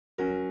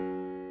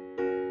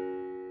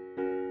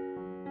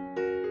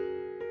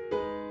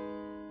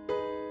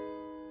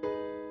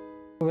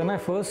When I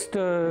first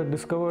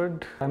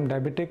discovered I'm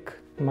diabetic,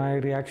 my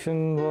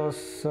reaction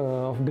was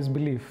of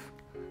disbelief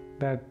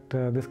that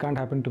this can't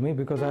happen to me,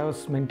 because I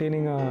was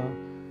maintaining a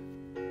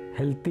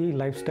healthy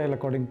lifestyle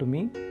according to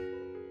me.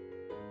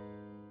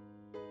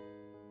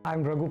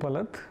 I'm Raghu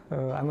Pallath.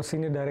 I'm a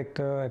senior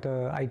director at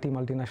a IT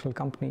multinational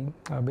company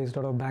based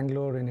out of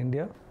Bangalore in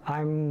India.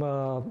 I'm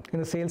in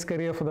a sales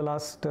career for the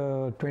last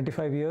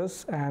 25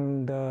 years,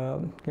 and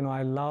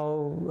I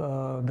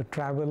love the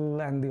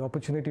travel and the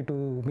opportunity to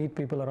meet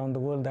people around the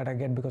world that I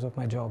get because of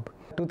my job.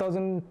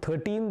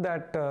 2013,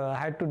 that I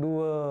had to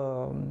do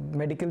a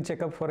medical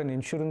checkup for an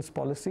insurance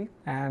policy,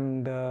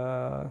 and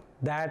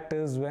that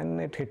is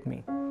when it hit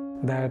me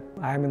that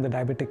I am in the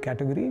diabetic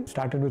category.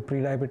 Started with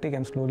pre-diabetic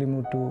and slowly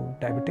moved to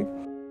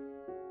diabetic.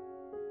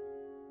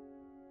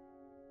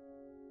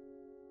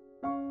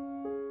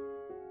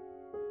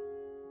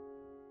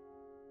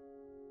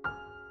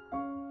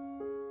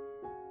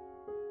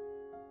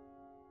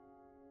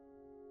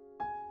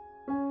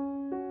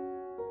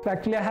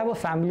 Actually, I have a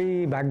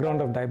family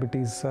background of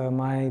diabetes.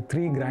 My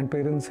three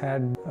grandparents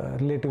had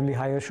relatively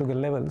higher sugar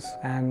levels,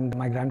 and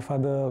my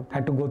grandfather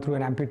had to go through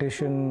an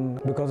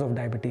amputation because of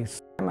diabetes.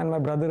 And my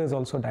brother is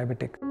also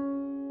diabetic.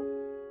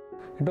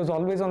 It was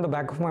always on the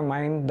back of my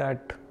mind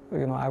that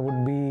I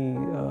would be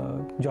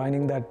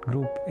joining that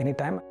group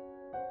anytime.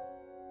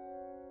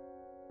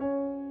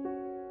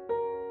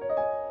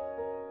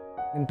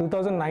 In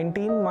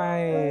 2019,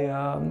 my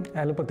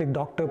allopathic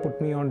doctor put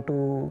me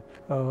onto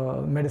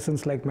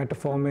medicines like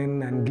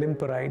metformin and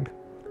glimepiride.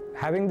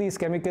 Having these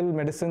chemical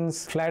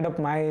medicines flared up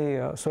my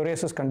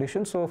psoriasis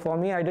condition, so for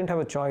me, I didn't have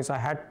a choice. I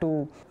had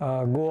to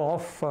go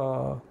off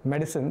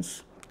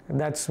medicines.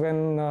 That's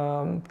when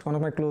one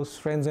of my close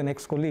friends and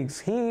ex-colleagues,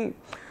 he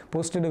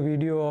posted a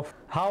video of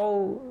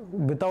how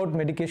without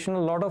medication, a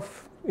lot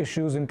of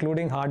issues,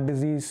 including heart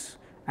disease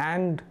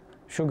and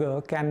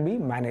sugar, can be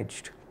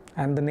managed.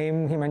 And the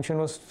name he mentioned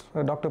was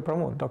Dr.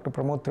 Pramod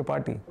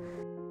Tripathi.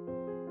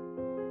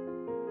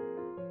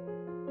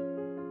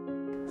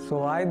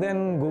 So I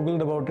then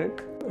Googled about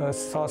it,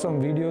 saw some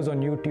videos on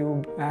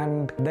YouTube,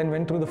 and then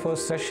went through the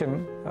first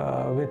session,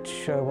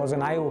 which was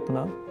an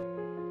eye-opener.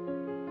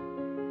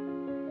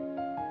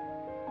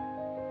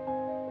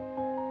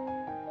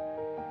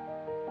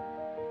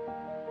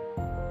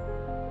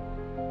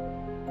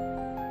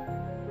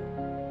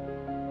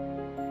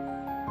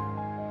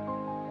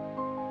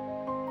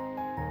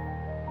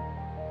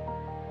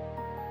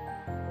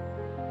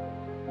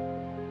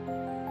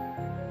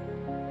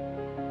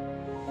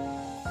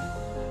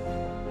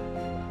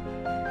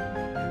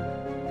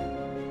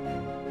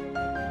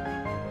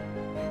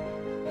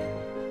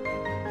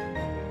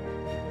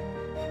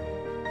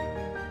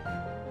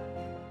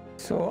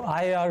 So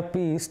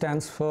IRP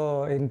stands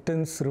for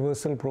Intense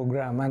Reversal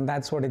Program, and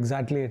that's what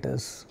exactly it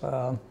is.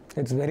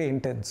 It's very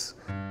intense.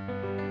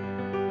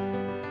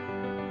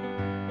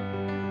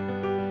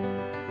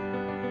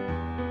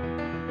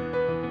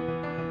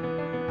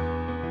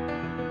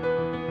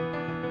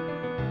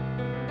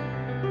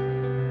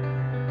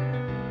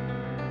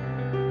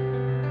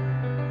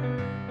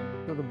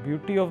 So the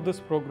beauty of this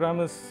program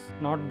is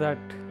not that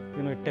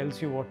it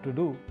tells you what to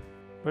do,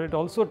 but it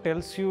also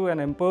tells you and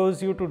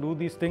empowers you to do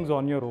these things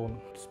on your own.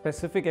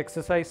 Specific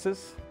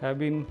exercises have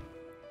been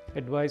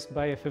advised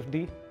by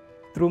FFD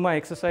through my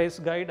exercise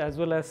guide as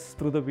well as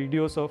through the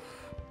videos of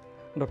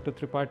Dr.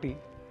 Tripathi.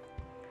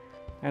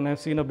 And I've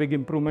seen a big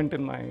improvement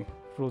in my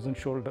frozen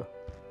shoulder.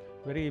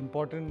 Very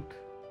important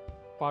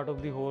part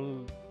of the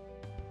whole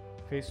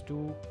phase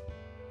 2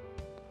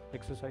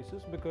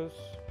 exercises, because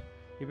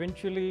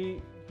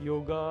eventually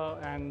yoga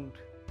and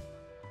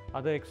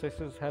other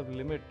exercises have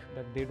limit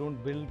that they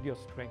don't build your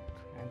strength,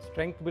 and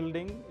strength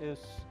building is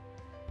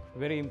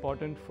very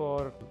important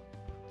for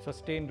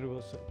sustained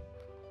reversal.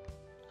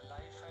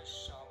 Life has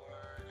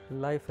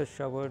showered. Life has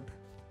showered.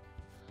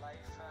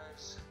 Life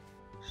has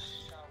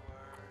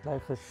showered.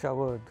 Life has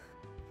showered.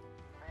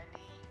 Many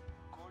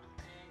good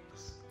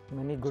things.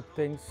 Many good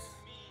things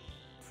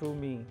through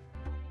me.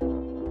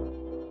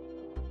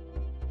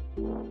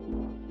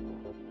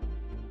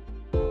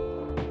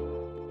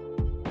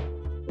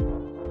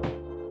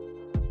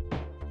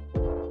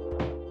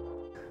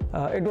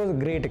 It was a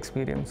great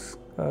experience.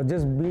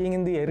 Just being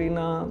in the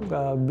arena,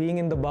 being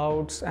in the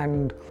bouts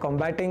and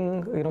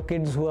combating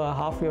kids who are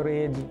half your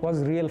age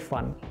was real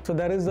fun. So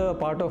there is a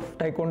part of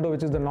Taekwondo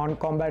which is the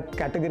non-combat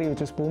category,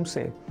 which is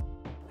Pumse,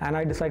 and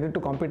I decided to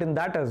compete in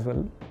that as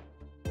well.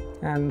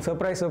 And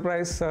surprise,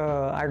 surprise,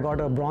 I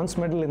got a bronze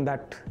medal in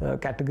that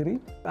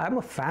category. I'm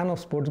a fan of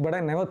sports, but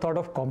I never thought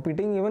of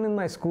competing even in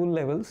my school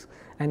levels.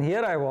 And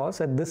here I was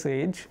at this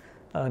age,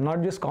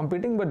 not just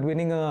competing but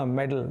winning a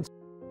medal.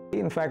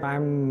 In fact,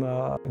 I'm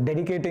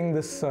dedicating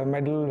this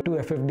medal to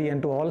FFD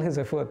and to all his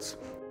efforts.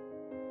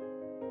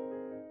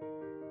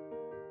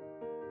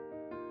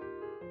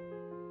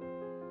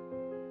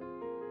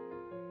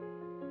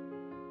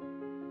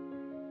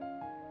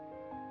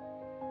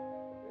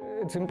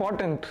 it's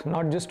important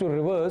not just to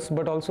reverse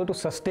but also to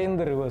sustain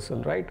the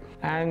reversal, right?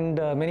 And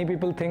many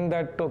people think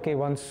that, okay,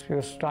 once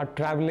you start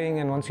traveling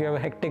and once you have a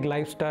hectic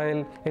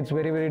lifestyle, it's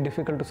very, very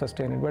difficult to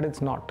sustain it, but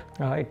it's not.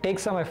 It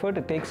takes some effort,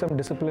 it takes some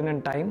discipline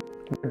and time,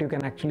 but you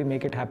can actually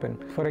make it happen.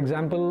 For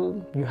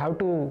example, you have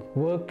to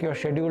work your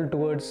schedule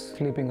towards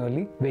sleeping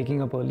early,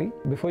 waking up early.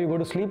 Before you go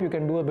to sleep, you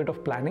can do a bit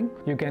of planning.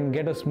 You can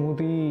get a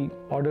smoothie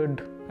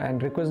ordered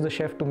and request the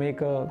chef to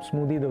make a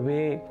smoothie the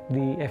way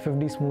the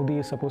FFD smoothie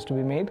is supposed to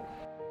be made.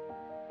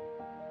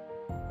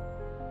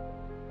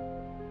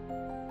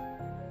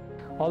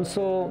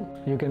 Also,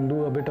 you can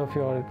do a bit of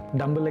your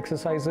dumbbell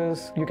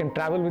exercises. You can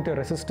travel with your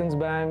resistance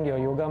band, your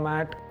yoga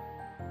mat.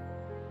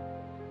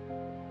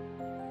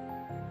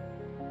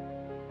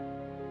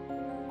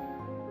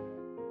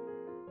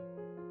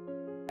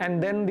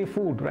 And then the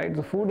food, right?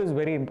 The food is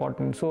very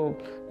important. So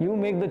you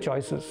make the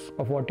choices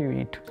of what you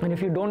eat. And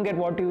if you don't get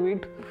what you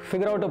eat,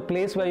 figure out a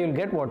place where you'll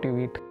get what you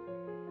eat.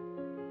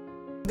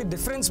 The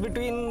difference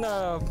between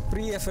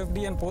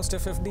pre-FFD and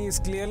post-FFD is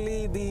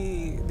clearly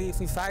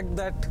the fact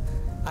that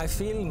I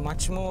feel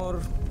much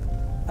more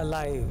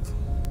alive.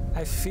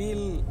 I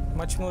feel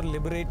much more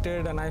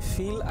liberated and I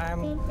feel I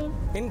am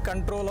in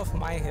control of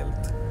my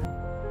health.